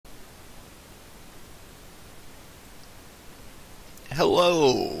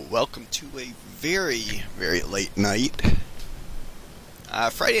Hello, welcome to a very, very late night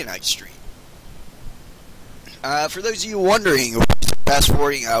Friday night stream. For those of you wondering, fast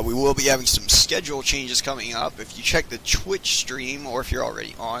forwarding, we will be having some schedule changes coming up. If you check the Twitch stream, or if you're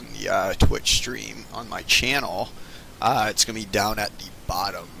already on the Twitch stream on my channel, it's going to be down at the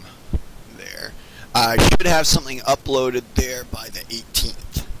bottom there. I should have something uploaded there by the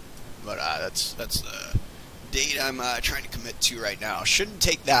 18th, but that's the date I'm trying to commit to right now. Shouldn't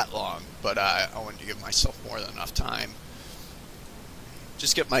take that long, but I wanted to give myself more than enough time.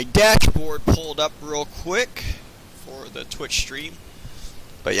 Just get my dashboard pulled up real quick for the Twitch stream.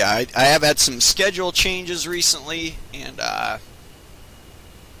 But yeah, I have had some schedule changes recently, and yeah,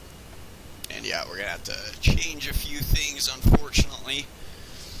 we're gonna have to change a few things, unfortunately.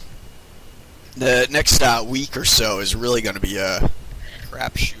 The next week or so is really going to be a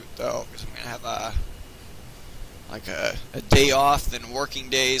crapshoot, though, because I'm gonna have like a day off, then working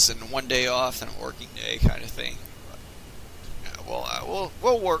days, and one day off, then a working day kind of thing. But, yeah,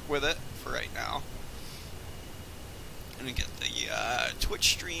 we'll work with it for right now. Gonna get the Twitch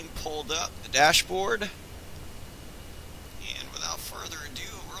stream pulled up, the dashboard, and without further ado,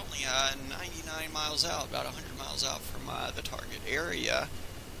 we're only 99 miles out, about 100 miles out from the target area.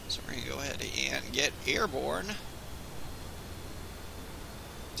 So we're gonna go ahead and get airborne.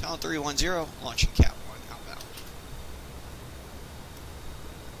 Talon 310, launching Cat 1 outbound.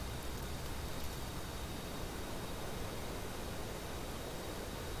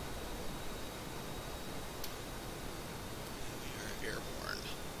 We are airborne.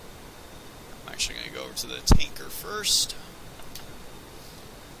 I'm actually going to go over to the tanker first.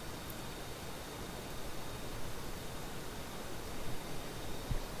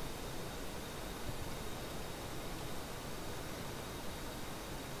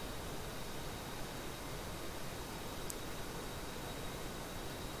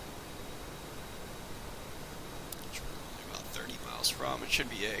 From. It should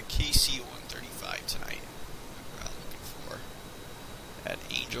be a KC-135 tonight. We're looking for at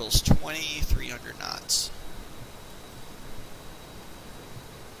Angels 20, 300 knots.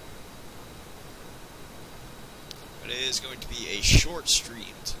 But it is going to be a short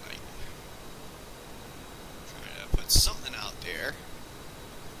stream tonight. Trying to put something out there.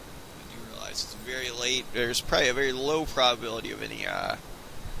 I do realize it's very late. There's probably a very low probability of any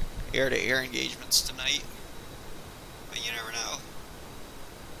air-to-air engagements tonight. But you never know.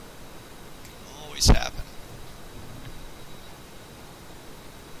 Happen.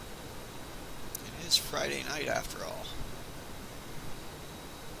 It is Friday night after all.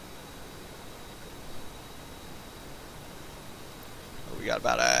 Well, we got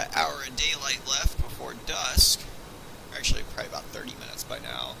about an hour of daylight left before dusk. Actually, probably about 30 minutes by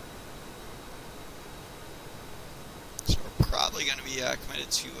now. So we're probably going to be committed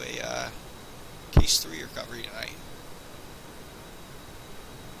to a Case 3 recovery tonight.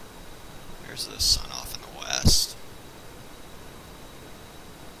 There's the sun off in the west.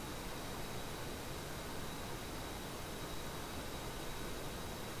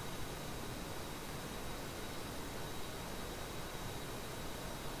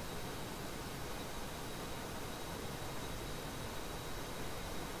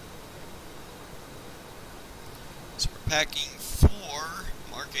 So we're packing 4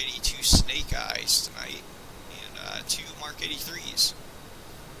 Mark 82 Snake Eyes tonight and 2 Mark 83s.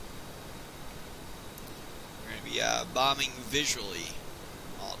 Be bombing visually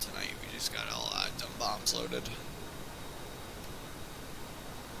all tonight. We just got all dumb bombs loaded.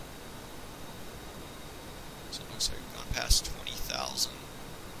 So it looks like we've gone past 20,000.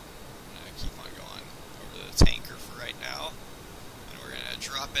 I'm going to keep on going over to the tanker for right now. And we're going to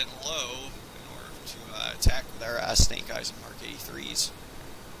drop in low in order to attack with our Snake Eyes and Mark 83s.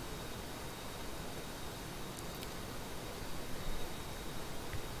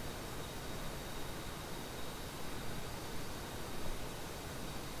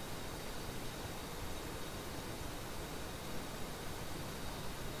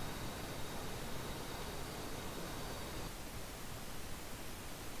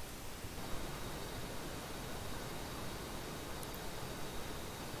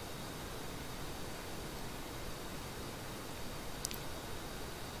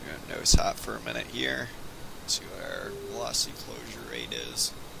 Nose hot for a minute here. See what our velocity closure rate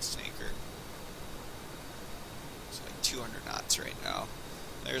is. This tanker. It's like 200 knots right now.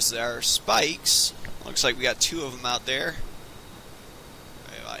 There's our spikes. Looks like we got 2 of them out there.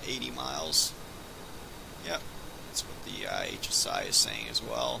 About 80 miles. Yep, that's what the HSI is saying as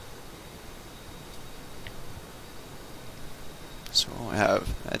well. So we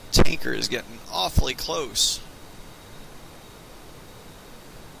have that tanker is getting awfully close.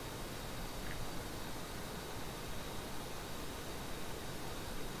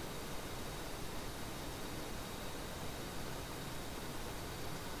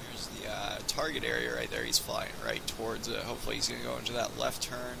 target area right there. He's flying right towards it. Hopefully he's going to go into that left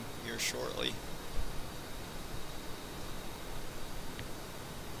turn here shortly.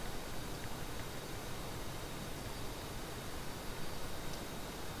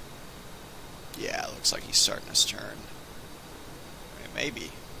 Yeah, looks like he's starting his turn.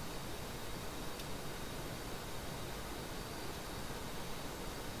 Maybe.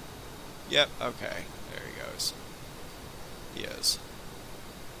 Yep, okay. There he goes. He is.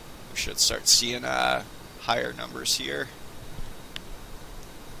 We should start seeing higher numbers here.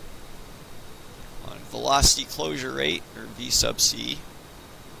 On velocity closure rate, or V sub C.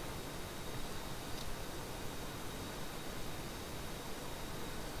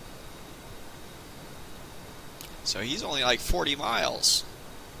 So he's only like 40 miles.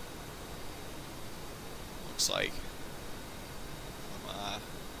 Looks like. From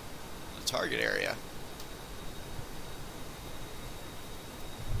the target area.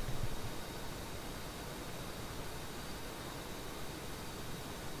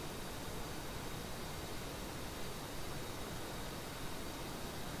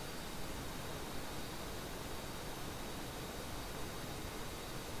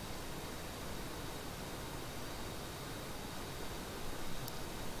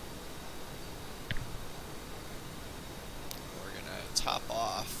 Top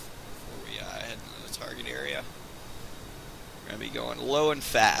off before we head into the target area. We're going to be going low and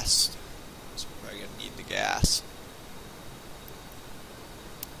fast, so we're probably going to need the gas.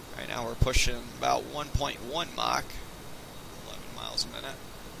 Right now we're pushing about 1.1 Mach, 11 miles a minute,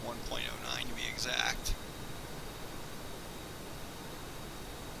 1.09 to be exact.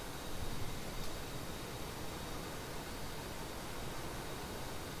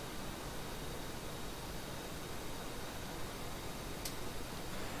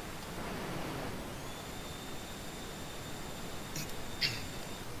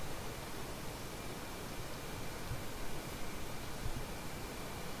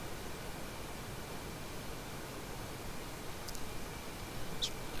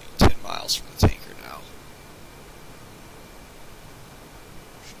 Miles from the tanker now.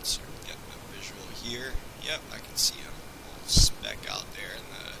 Should start getting a visual here. Yep, I can see him. A little speck out there in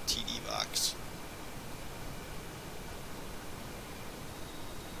the TD box.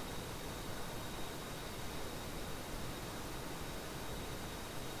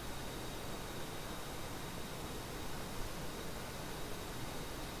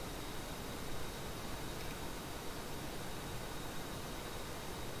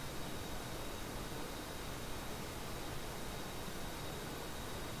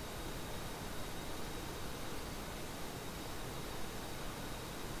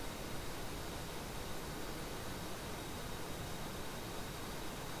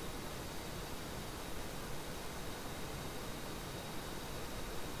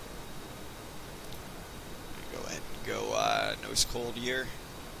 Go nose cold here.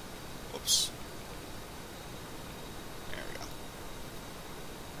 Whoops. There we go.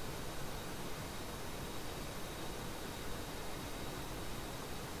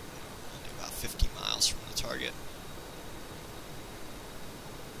 Only about 50 miles from the target.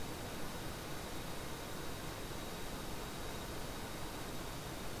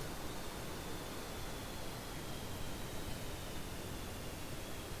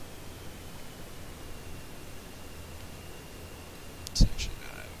 It's actually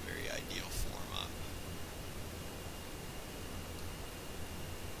not a very ideal form up.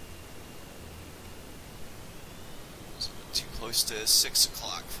 It's a bit too close to 6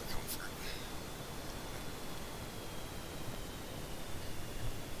 o'clock for comfort.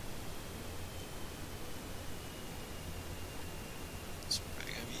 So we're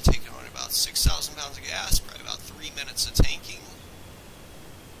probably going to be taking on about 6,000 pounds of gas, probably about 3 minutes of tanking.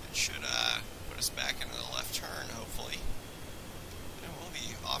 It should put us back into the left turn, hopefully. And we'll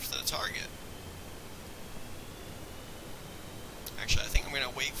be off to the target. Actually, I think I'm going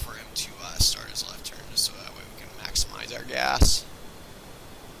to wait for him to start his left turn, just so that way we can maximize our gas.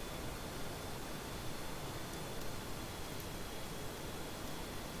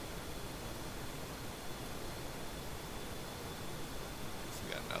 If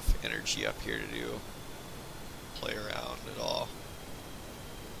we got enough energy up here to play around at all.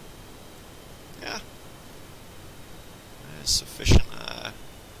 Yeah. There's sufficient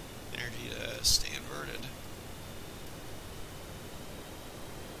energy to stay inverted.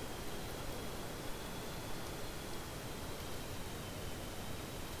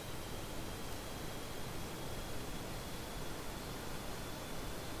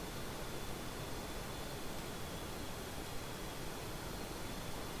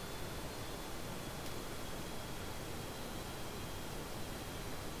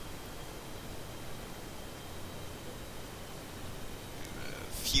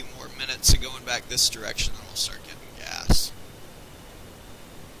 few more minutes of going back this direction, then we'll start getting gas.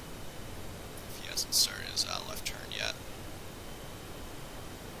 If he hasn't started his left turn yet.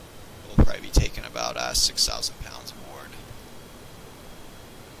 We'll probably be taking about 6,000 pounds aboard.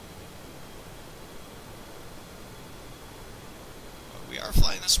 But we are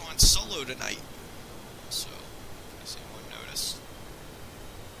flying this one solo tonight, so in case anyone noticed.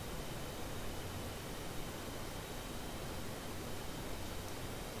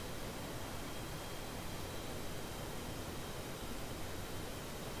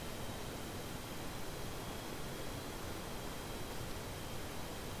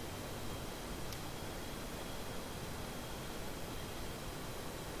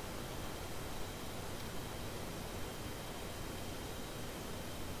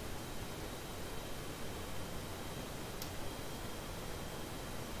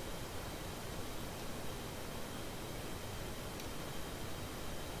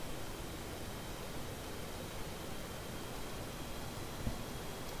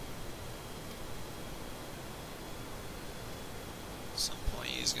 At some point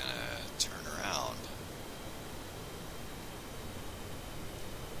he's going to turn around.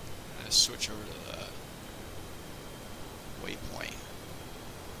 I'm going to switch over to the waypoint.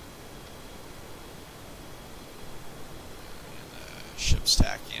 And the ship's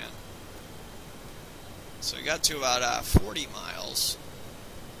tack in. So we got to about 40 miles.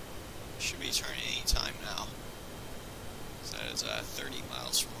 Should be turning any time now. So that is 30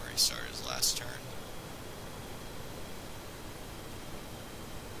 miles from where he started his last turn.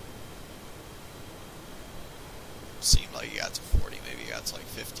 Seemed like he got to 40, maybe he got to like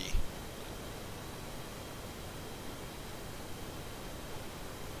 50.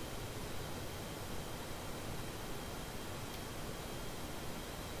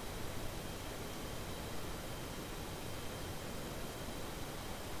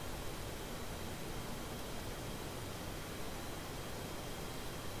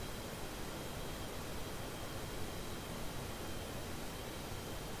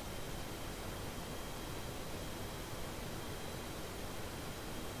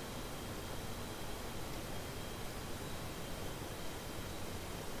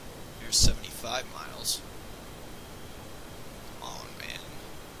 Here's 75 miles. Come on, man.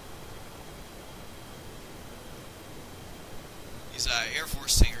 These Air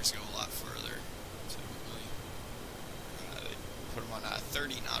Force stingers go a lot further, typically. They put them on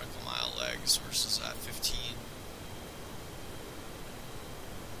 30 nautical mile legs versus 15.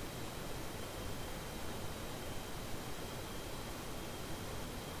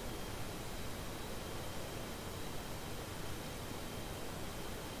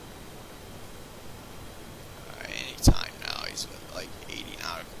 Time now, he's at like 80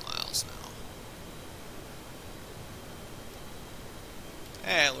 nautical miles now.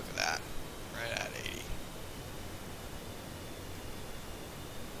 Hey, look at that. Right at 80.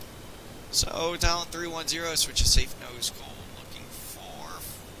 So, down 310, switch to safe nose cold, looking for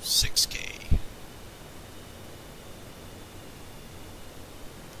 6K.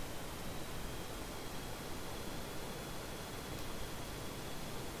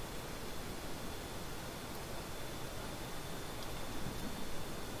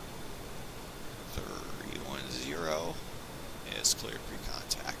 Is cleared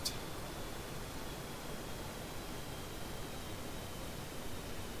pre-contact.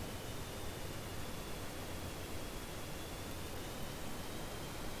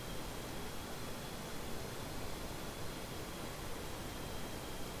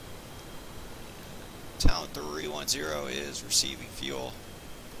 Town 310 is receiving fuel.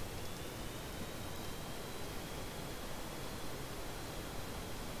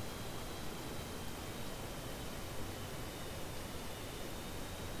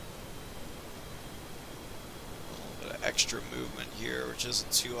 Extra movement here, which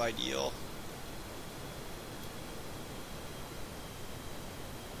isn't too ideal.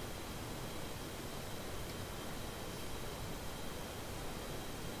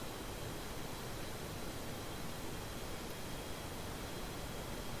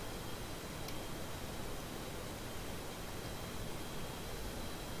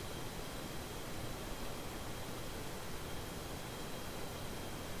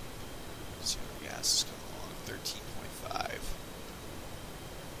 So gas is coming along 13.5.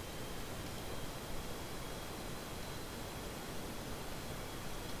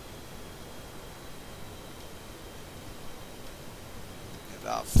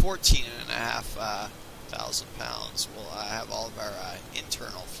 About 14,500 pounds. We'll have all of our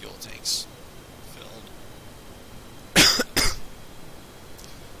internal fuel tanks filled. Dang,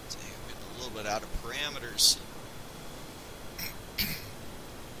 I'm getting a little bit out of parameters.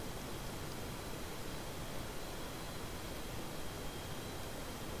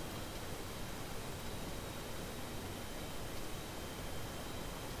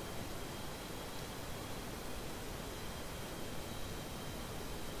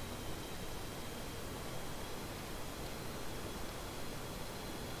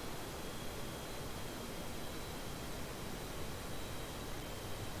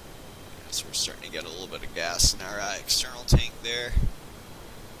 So we're starting to get a little bit of gas in our external tank there.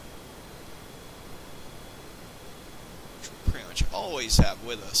 Which we pretty much always have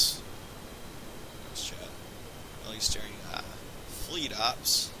with us. Let's chat. At least during fleet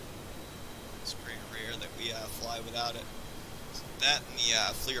ops. It's pretty rare that we fly without it. So that and the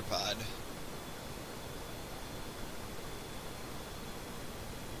FLIR pod.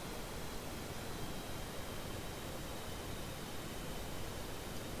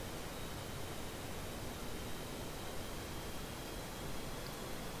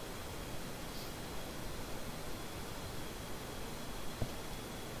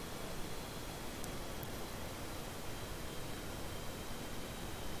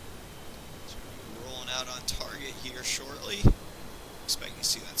 Out on target here shortly. Expect to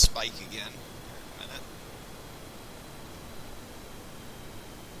see that spike again in a minute.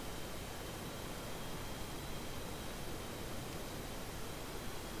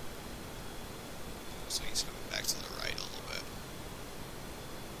 So he's coming back to the right a little bit.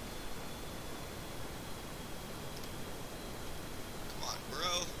 Come on,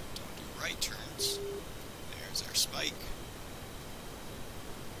 bro. Don't do right turns. There's our spike.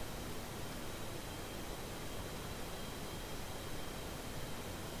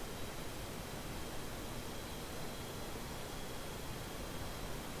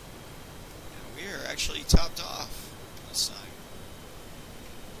 Actually topped off this time.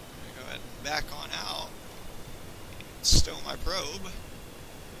 I'm gonna go ahead and back on out and stow my probe.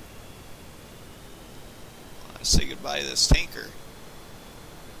 I want to say goodbye to this tanker.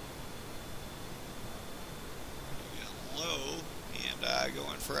 Get low and go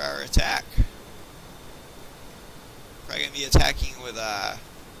in for our attack. Probably gonna be attacking with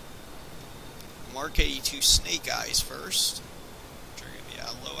Mark 82 Snake Eyes first. Which are gonna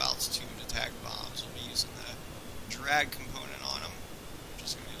be low altitude attack bombs. We'll be using the drag component on them, which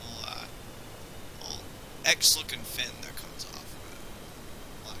is going to be a little X-looking fin that comes off of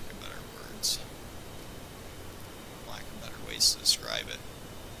it. Lack of better words. Lack of better ways to describe it.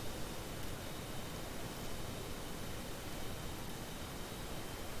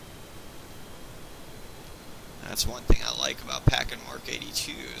 That's one thing I like about packing Mark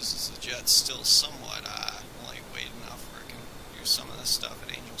 82s is the jet's still somewhat lightweight enough where it can do some of this stuff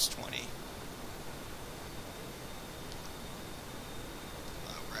at Angels 20.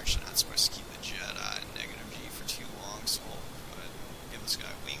 We're actually not supposed to keep the jet in negative G for too long, so we'll go ahead and give this guy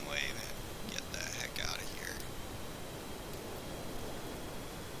a wing wave and get the heck out of here.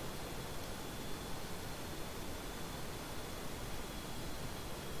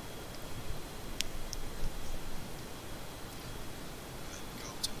 Go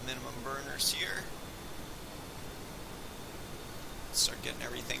up to minimum burners here. Start getting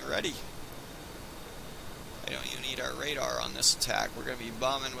everything ready. I don't even need our radar on this attack. We're going to be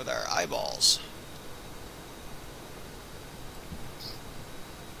bombing with our eyeballs.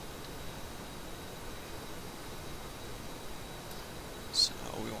 So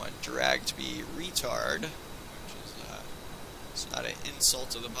we want drag to be retard, which is it's not an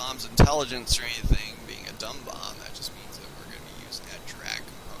insult to the bomb's intelligence or anything, being a dumb bomb. That just means that we're going to be using that drag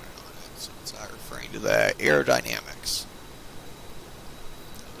component on it. So it's not referring to the aerodynamics.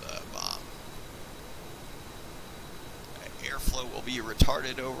 Airflow will be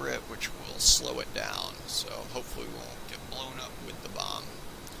retarded over it, which will slow it down, so hopefully we won't get blown up with the bomb.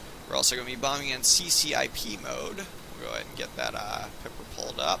 We're also going to be bombing in CCIP mode. We'll go ahead and get that pipper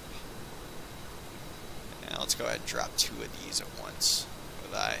pulled up. And let's go ahead and drop 2 of these at once,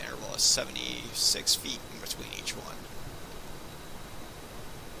 with an interval of 76 feet in between each one.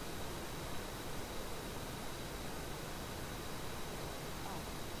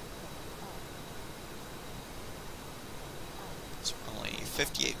 So we're only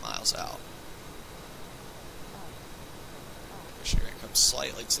 58 miles out. We're going to come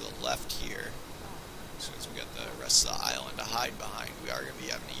slightly to the left here. As soon as we get the rest of the island to hide behind, we are going to be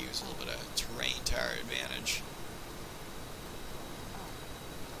having to use a little bit of terrain to our advantage.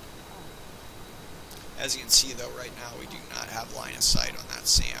 As you can see though, right now we do not have line of sight on that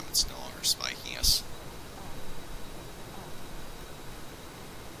SAM. It's no longer spiking us.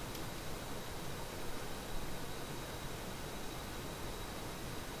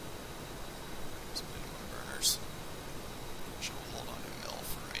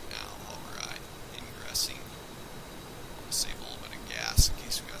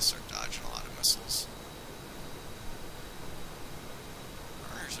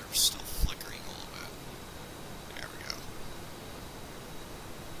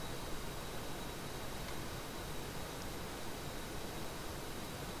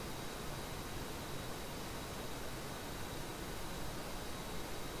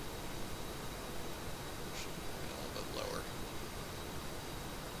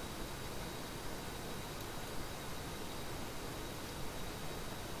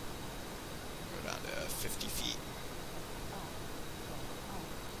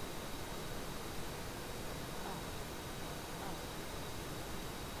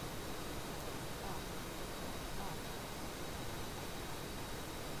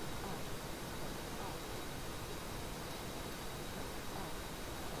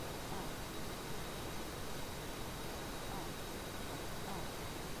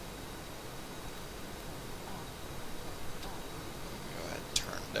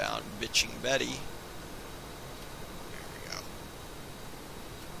 bitching Betty. There we go.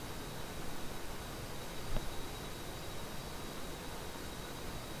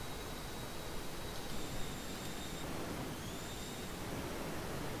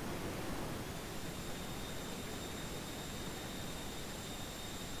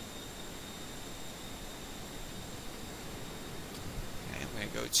 Okay, I'm going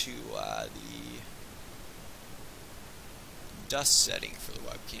to go to the dust setting for the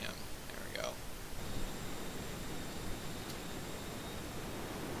webcam. There we go.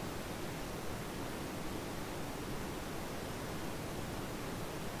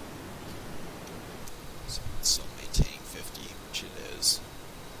 So it's still maintaining 50, which it is.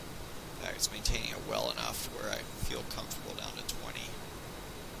 In fact, it's maintaining it well enough where I feel comfortable down to 20.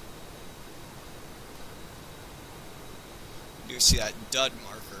 You do see that dud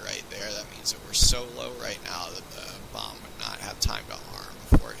marker right there. That means that we're so low right now that the bomb would not have time to arm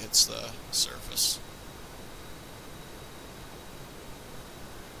before it hits the surface.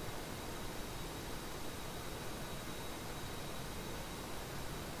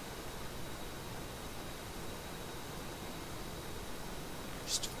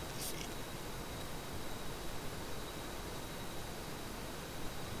 There's 20 feet.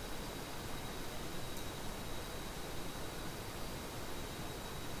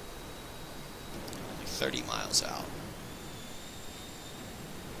 Only 30 miles out.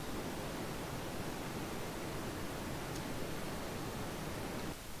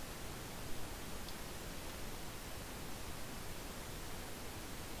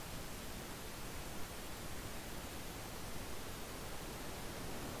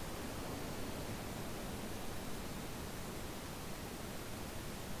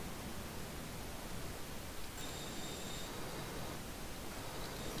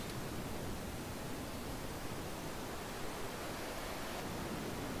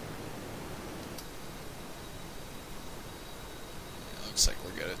 Looks like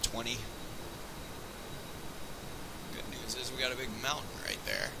we're good at 20. Good news is we got a big mountain right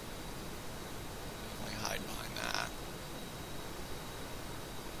there. Definitely hide behind that.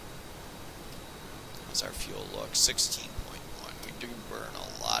 How's our fuel look? 16.1. We do burn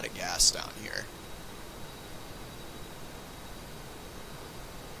a lot of gas down here.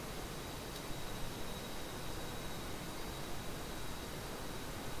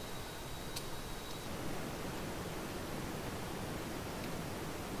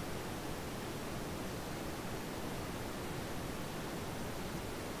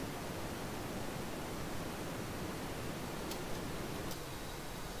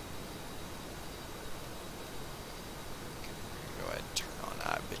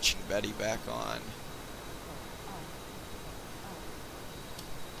 Bitching Betty back on.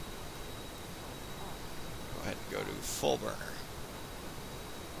 Go ahead and go to full burner.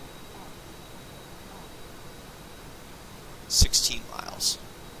 $16 miles.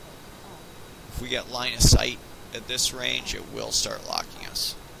 If we get line of sight at this range, it will start locking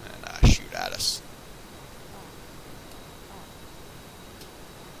us and shoot at us.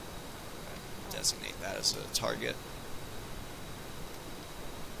 Designate that as a target.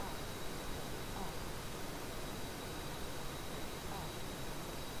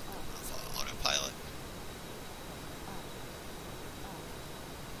 Autopilot.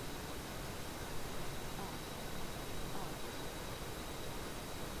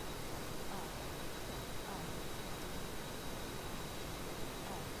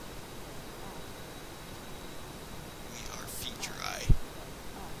 We are feet dry.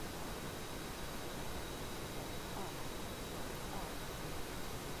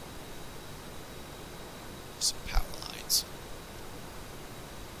 Some power lines.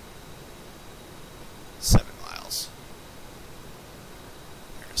 7 miles.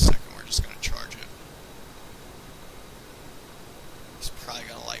 Here in a second, we're just going to charge it. He's probably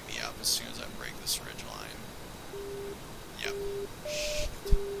going to light me up as soon as I break this ridge line. Yep. Shit.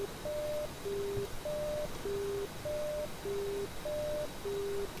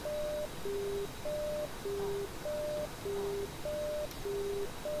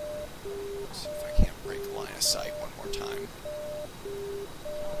 See if I can't break the line of sight one more time.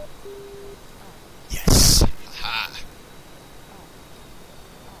 Yes! Haha!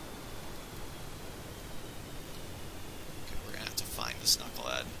 Okay, we're gonna have to find this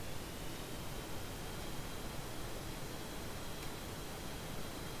knucklehead.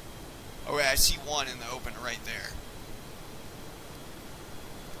 Oh wait, I see one in the open right there.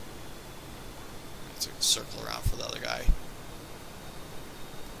 Let's circle around for the other guy.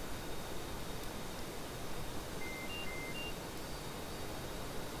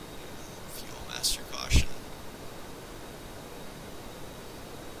 Fuel master caution.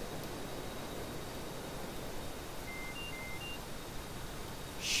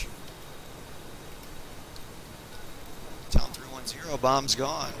 310, bomb's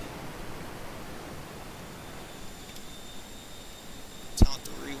gone. Talent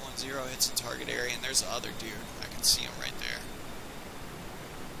 310 hits the target area, and there's the other dude. I can see him right there.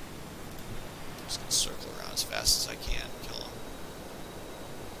 I'm just gonna circle around as fast as I can and kill him.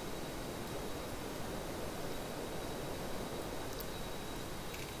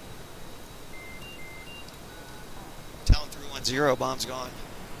 Talent 310, bomb's gone.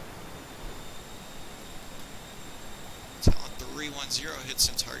 Talent 310 hits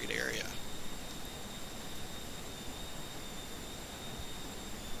in target area.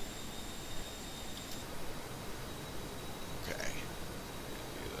 Okay.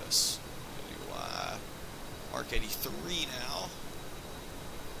 Do this. Do Mark 83 now.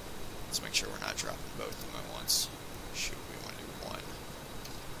 Let's make sure we're not dropping both of them at once. Shoot, we want to do one.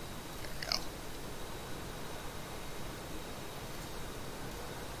 There we go.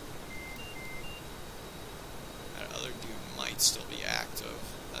 That other dude might still be active.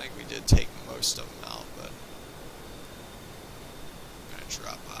 I think we did take most of them out, but I'm gonna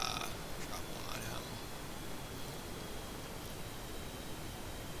drop one on him.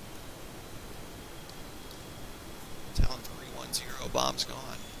 Talent 310, bomb's gone.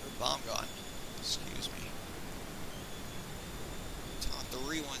 Or bomb gone. Excuse me. Talent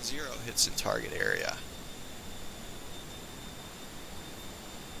 310 hits in target area.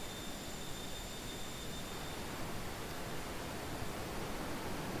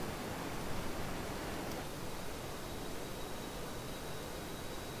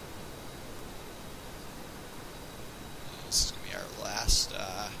 This is going to be our last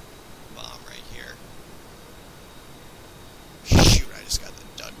bomb right here. Shoot, I just got the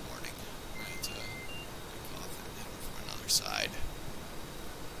dud warning. I'm going to have to pick off and hit him from another side.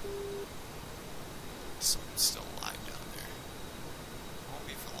 Someone's still alive down there. Won't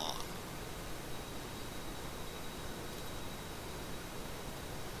be for long.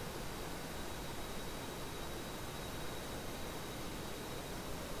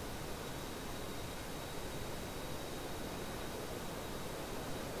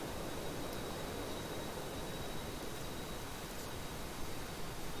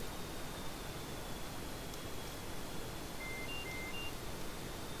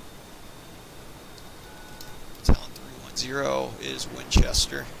 Talent 310 is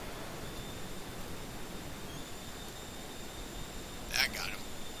Winchester. That got him.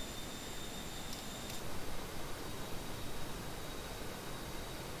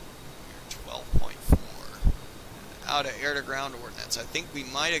 We're 12.4. Out of air-to-ground ordnance. I think we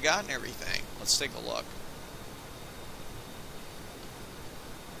might have gotten everything. Let's take a look.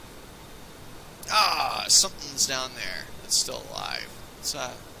 Ah, something's down there that's still alive.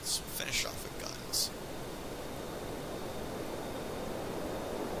 Let's finish off with guns.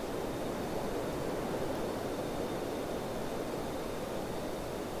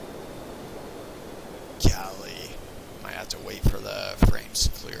 Golly. Might have to wait for the frames to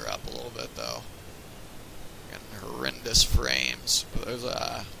clear up a little bit, though. Getting horrendous frames. But there's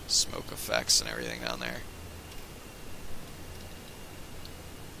smoke effects and everything down there.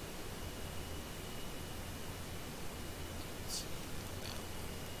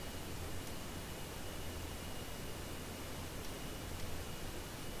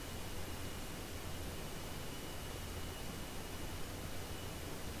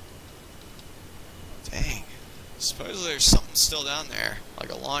 Dang. Suppose there's something still down there,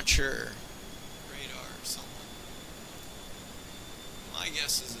 like a launcher, radar, or something. My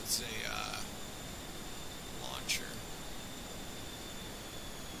guess is it's a launcher.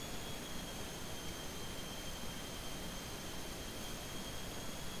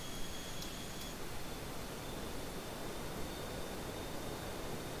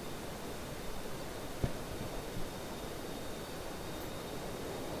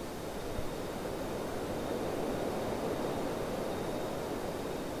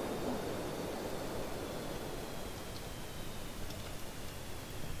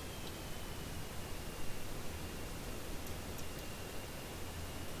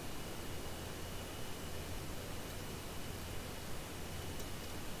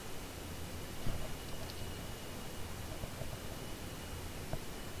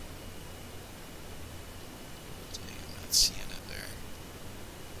 Seeing it there.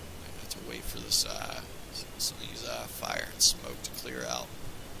 I have to wait for this some of these fire and smoke to clear out.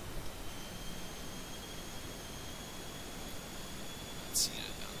 Not seeing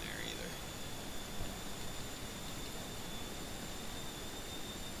it down there either.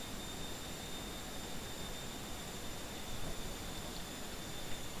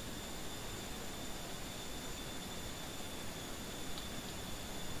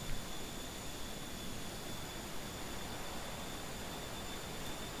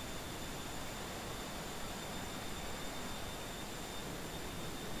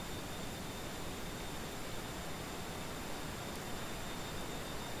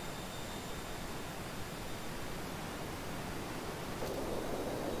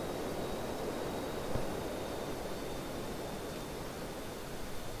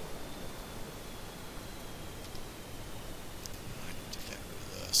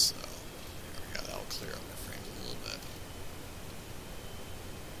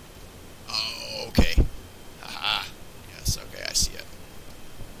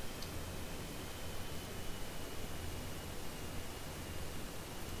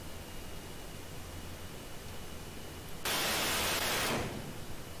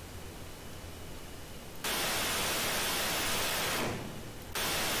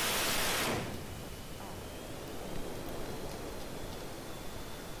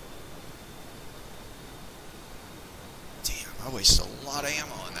 I wasted a lot of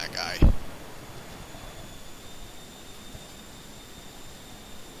ammo on that guy. Another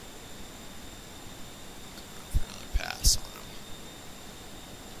pass on him.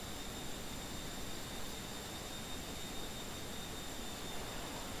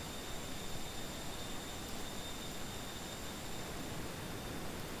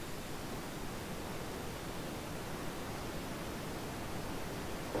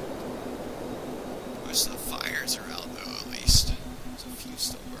 Most of the fires are out though, at least. There's a few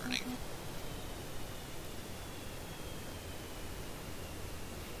still burning.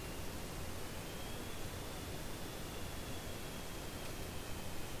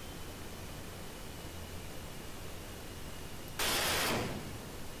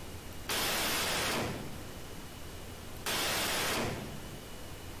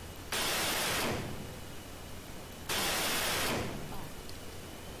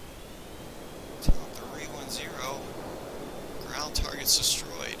 Ground targets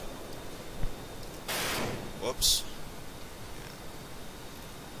destroyed. Whoops.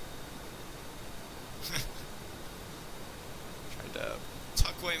 Tried to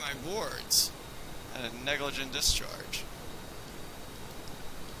tuck away my boards. Had a negligent discharge.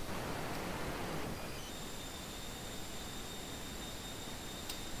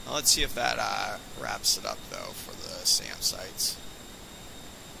 Well, let's see if that wraps it up though for the SAM sites.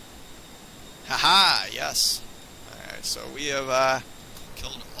 Haha, yes. Alright, so we have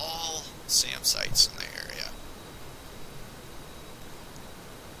killed all SAM sites in the area.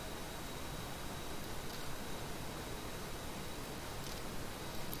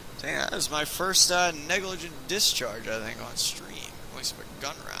 Dang, that was my first negligent discharge, I think, on stream. Waste of a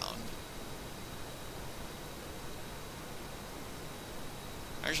gun round.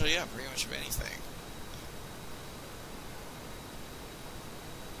 Actually, yeah, pretty much of anything.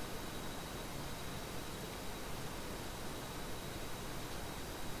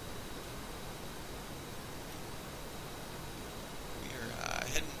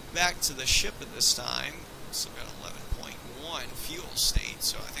 Back to the ship at this time. Still got 11.1 fuel state,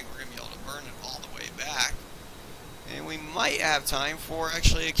 so I think we're going to be able to burn it all the way back. And we might have time for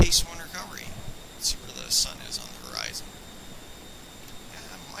actually a case 1 recovery. Let's see where the sun is on the horizon.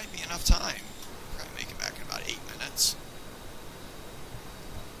 Yeah, might be enough time. Probably make it back in about 8 minutes.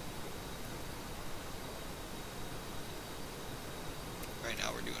 Right now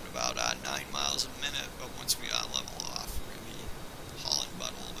we're doing about 9 miles a minute, but once we level off, we're going to be hauling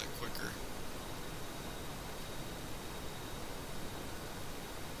butt a little bit quicker.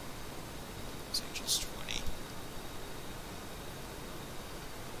 Los Angeles 20.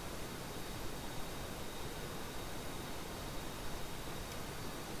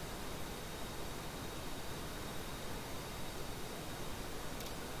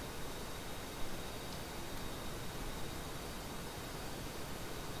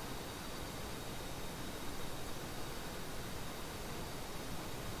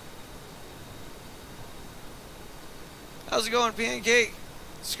 How's it going, Pancake?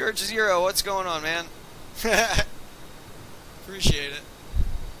 Scourge 0, what's going on, man? Appreciate it.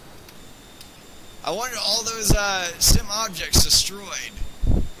 I wanted all those sim objects destroyed,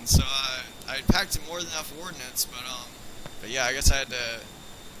 and so I packed in more than enough ordnance, but yeah, I guess I had to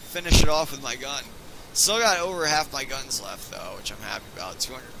finish it off with my gun. Still got over half my guns left though, which I'm happy about.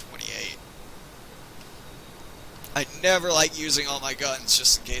 228. I never like using all my guns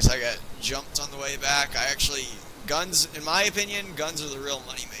just in case I get jumped on the way back. Guns, in my opinion, guns are the real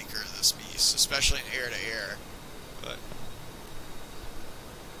moneymaker of this beast, especially in air-to-air. But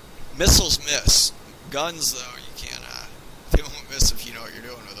missiles miss. Guns, though, you can't. They won't miss if you know what you're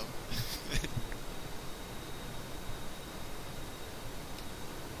doing with them.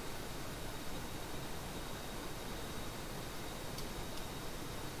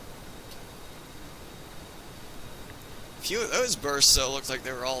 A few of those bursts, though, looked like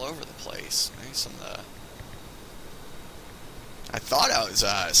they were all over the place. Maybe some of the... I thought I was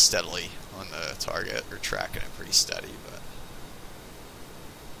steadily on the target, or tracking it pretty steady, but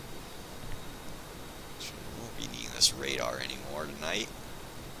we won't be needing this radar anymore tonight.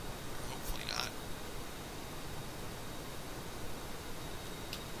 Or hopefully not.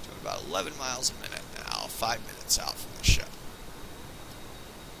 Doing about 11 miles a minute now, 5 minutes out from the ship.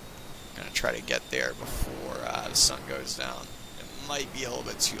 Gonna try to get there before the sun goes down. It might be a little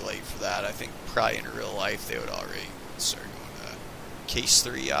bit too late for that. I think probably in real life they would already start going to Case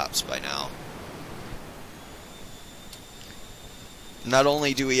 3 ops by now. Not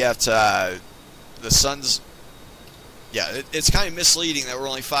only do we have to, the sun's yeah, it's kind of misleading that we're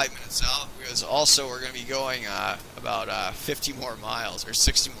only 5 minutes out, because also we're going to be going about 50 more miles or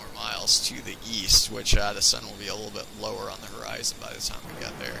 60 more miles to the east, which the sun will be a little bit lower on the horizon by the time we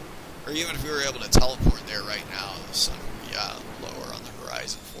get there. Or even if we were able to teleport there right now, the sun would be lower on the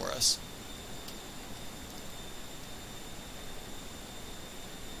horizon for us.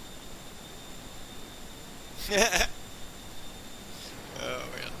 Oh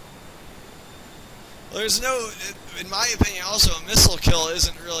man. Well, there's no, in my opinion, also a missile kill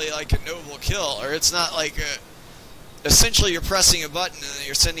isn't really like a noble kill, or it's not like essentially you're pressing a button and then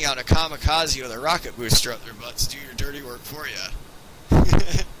you're sending out a kamikaze with a rocket booster up their butts to do your dirty work for you. Oh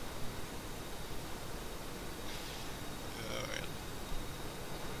man.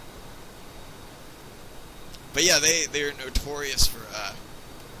 But yeah, they're notorious for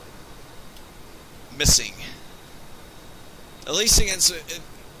missing. At least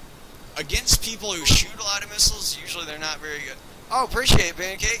against people who shoot a lot of missiles, usually they're not very good. Oh, appreciate it,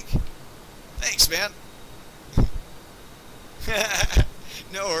 Pancake. Thanks, man.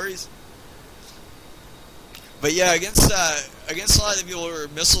 No worries. But yeah, against a lot of the people who are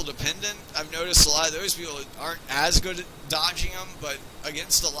missile dependent, I've noticed a lot of those people aren't as good at dodging them. But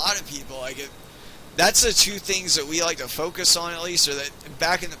against a lot of people, that's the two things that we like to focus on, at least, or that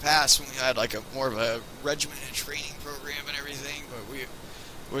back in the past when we had like a more of a regimented training program and everything, but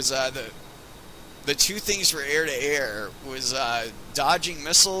the two things for air to air was dodging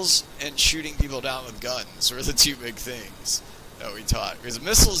missiles and shooting people down with guns were the two big things that we taught. Because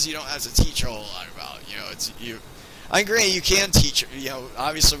missiles you don't have to teach a whole lot about. I agree, you can teach.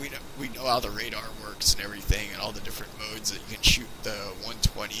 Obviously we know how the radar works and everything, and all the different modes that you can shoot the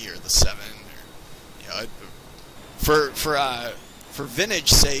 120 or the 7. For vintage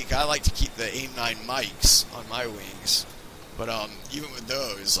sake, I like to keep the AIM-9 mics on my wings. But even with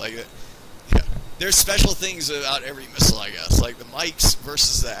those, there's special things about every missile, I guess. Like the mics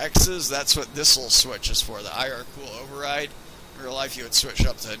versus the X's, that's what this little switch is for. The IR cool override. In real life, you would switch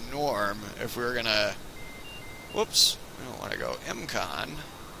up to norm if we were gonna. Whoops, I don't want to go MCON.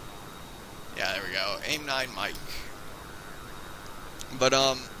 Yeah, there we go. AIM-9 mic. But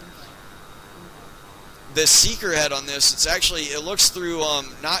the seeker head on this, it looks through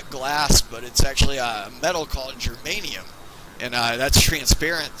not glass, but it's actually a metal called germanium, and that's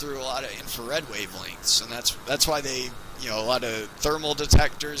transparent through a lot of infrared wavelengths, and that's why they, a lot of thermal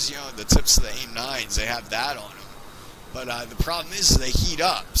detectors, the tips of the AIM-9s, they have that on them. But the problem is they heat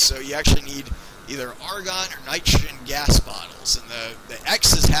up, so you actually need either argon or nitrogen gas bottles, and the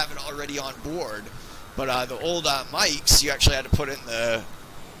X's have it already on board, but the old mics, you actually had to put in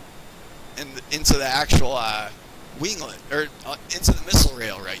into the actual winglet, or into the missile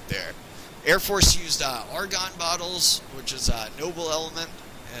rail right there. Air Force used argon bottles, which is a noble element,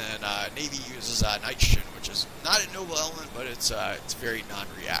 and Navy uses nitrogen, which is not a noble element, but it's very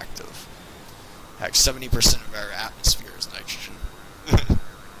non-reactive. Heck, 70% of our atmosphere is nitrogen.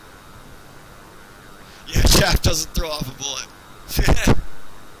 Yeah, Shaft doesn't throw off a bullet.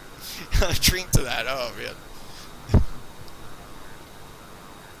 Drink to that. Oh man.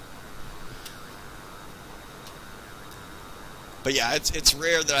 But yeah, it's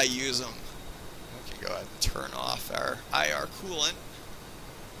rare that I use them. We can go ahead and turn off our IR coolant.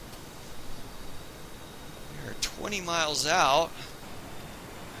 We're 20 miles out.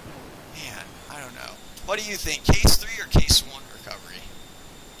 Man, I don't know. What do you think, case 3 or case 1 recovery?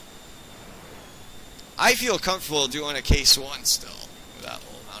 I feel comfortable doing a case 1 still with that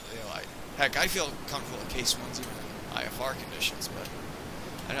little amount of daylight. Heck, I feel comfortable with case 1s even in IFR conditions, but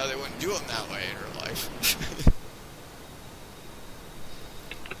I know they wouldn't do them that way in real life.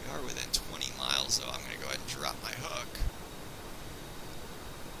 We are within 20 miles, though. I'm going to go ahead and drop my hook.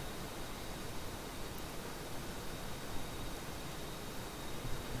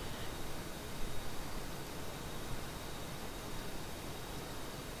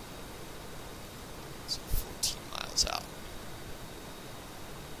 So 14 miles out.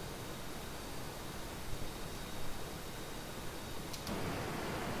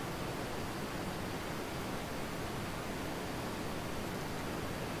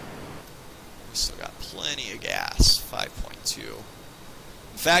 We still got plenty of gas, 5.2. In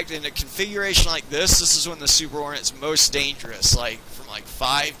fact, in a configuration like this is when the Superhornet's most dangerous, from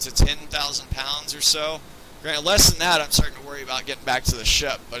 5 to 10,000 pounds or so. Granted, less than that, I'm starting to worry about getting back to the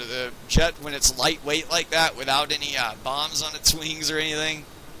ship. But the jet, when it's lightweight like that, without any bombs on its wings or anything,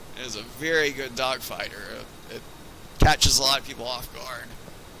 it is a very good dogfighter. It catches a lot of people off guard.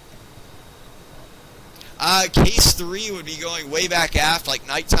 Case 3 would be going way back aft, like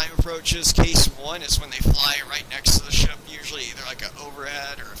nighttime approaches. Case 1 is when they fly right next to the ship, usually either like an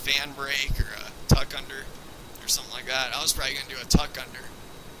overhead or a fan brake or a tuck under. They're something like that. I was probably going to do a tuck under.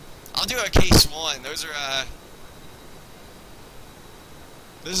 I'll do a case 1. Those are,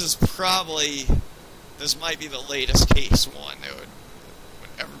 this might be the latest case 1 that would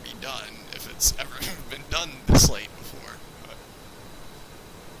ever be done, if it's ever been done this late before.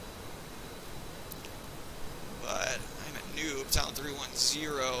 But I'm a noob. Town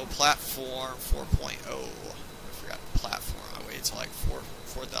 310, platform 4.0. I forgot the platform. I waited till like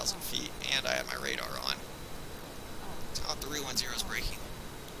 4,000 feet, and I had my radar on. Town 310 is braking.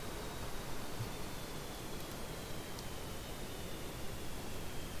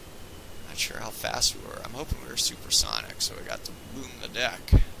 Not sure how fast we were. I'm hoping we were supersonic, so we got to boom the deck.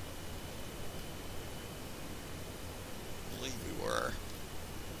 I believe we were.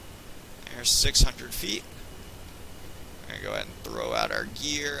 There's 600 feet. We're going to go ahead and throw out our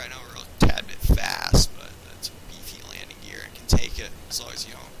gear. I know we're a tad bit fast, but that's a beefy landing gear and can take it as long as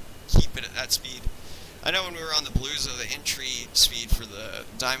you don't keep it at that speed. I know when we were on the Blues, the entry speed for the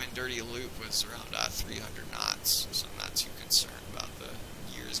Diamond Dirty Loop was around 300 knots, so I'm not too concerned about the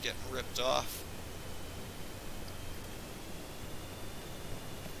gears getting ripped off.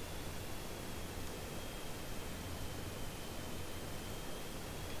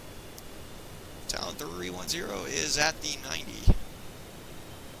 Talon 310 is at the 90.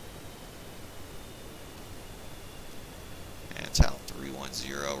 And Talon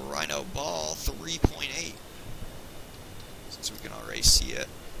 310 Rhino Ball 3.8. Since we can already see it.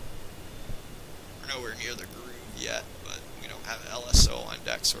 We're nowhere near the groove yet, but we don't have LSO on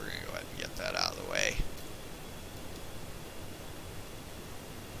deck, so we're going to go ahead and get that out of the way.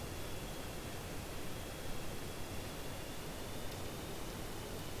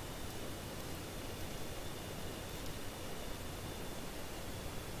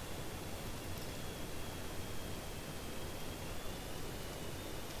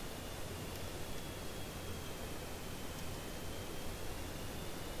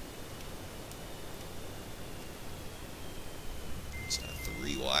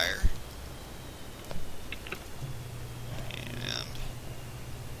 Wire, and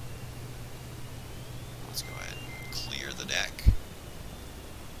let's go ahead and clear the deck.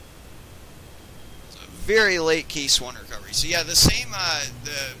 So very late case 1 recovery. So yeah, the same,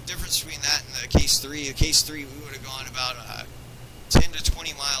 the difference between that and the case 3. The case 3 we would have gone about 10 to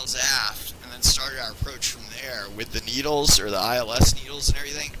 20 miles aft and then started our approach from there with the needles, or the ILS needles and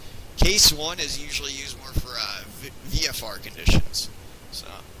everything. Case 1 is usually used more for VFR conditions. So,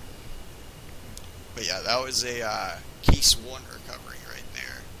 but yeah, that was a case 1 recovery right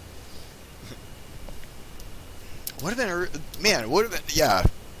there. Would have been man. Would have been, yeah.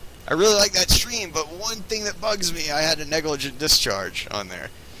 I really like that stream, but one thing that bugs me, I had a negligent discharge on there.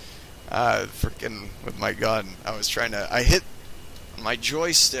 Freaking with my gun, I was trying to. I hit my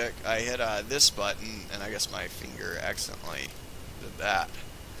joystick. I hit this button, and I guess my finger accidentally did that.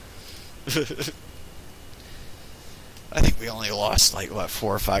 I think we only lost like what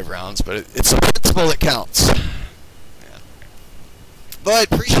 4 or 5 rounds, but it's the principle that counts. Yeah. But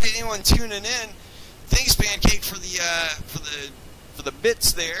appreciate anyone tuning in. Thanks, Pancake, for the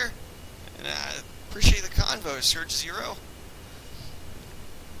bits there, and appreciate the convo, Surge Zero.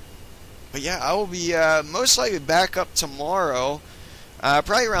 But yeah, I will be most likely back up tomorrow.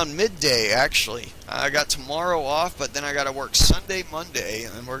 Probably around midday, actually. I got tomorrow off, but then I got to work Sunday, Monday,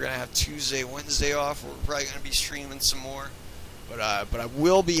 and then we're going to have Tuesday, Wednesday off. We're probably going to be streaming some more. But I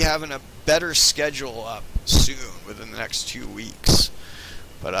will be having a better schedule up soon, within the next 2 weeks.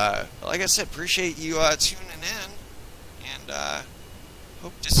 But like I said, appreciate you tuning in, and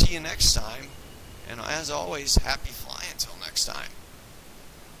hope to see you next time. And as always, happy flying until next time.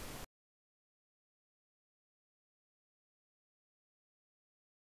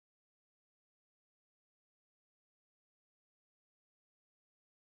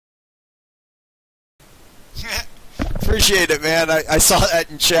 Appreciate it, man. I saw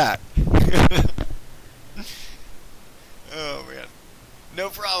that in chat. Oh, man. No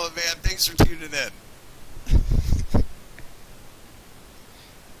problem, man. Thanks for tuning in.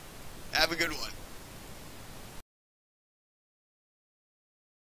 Have a good one.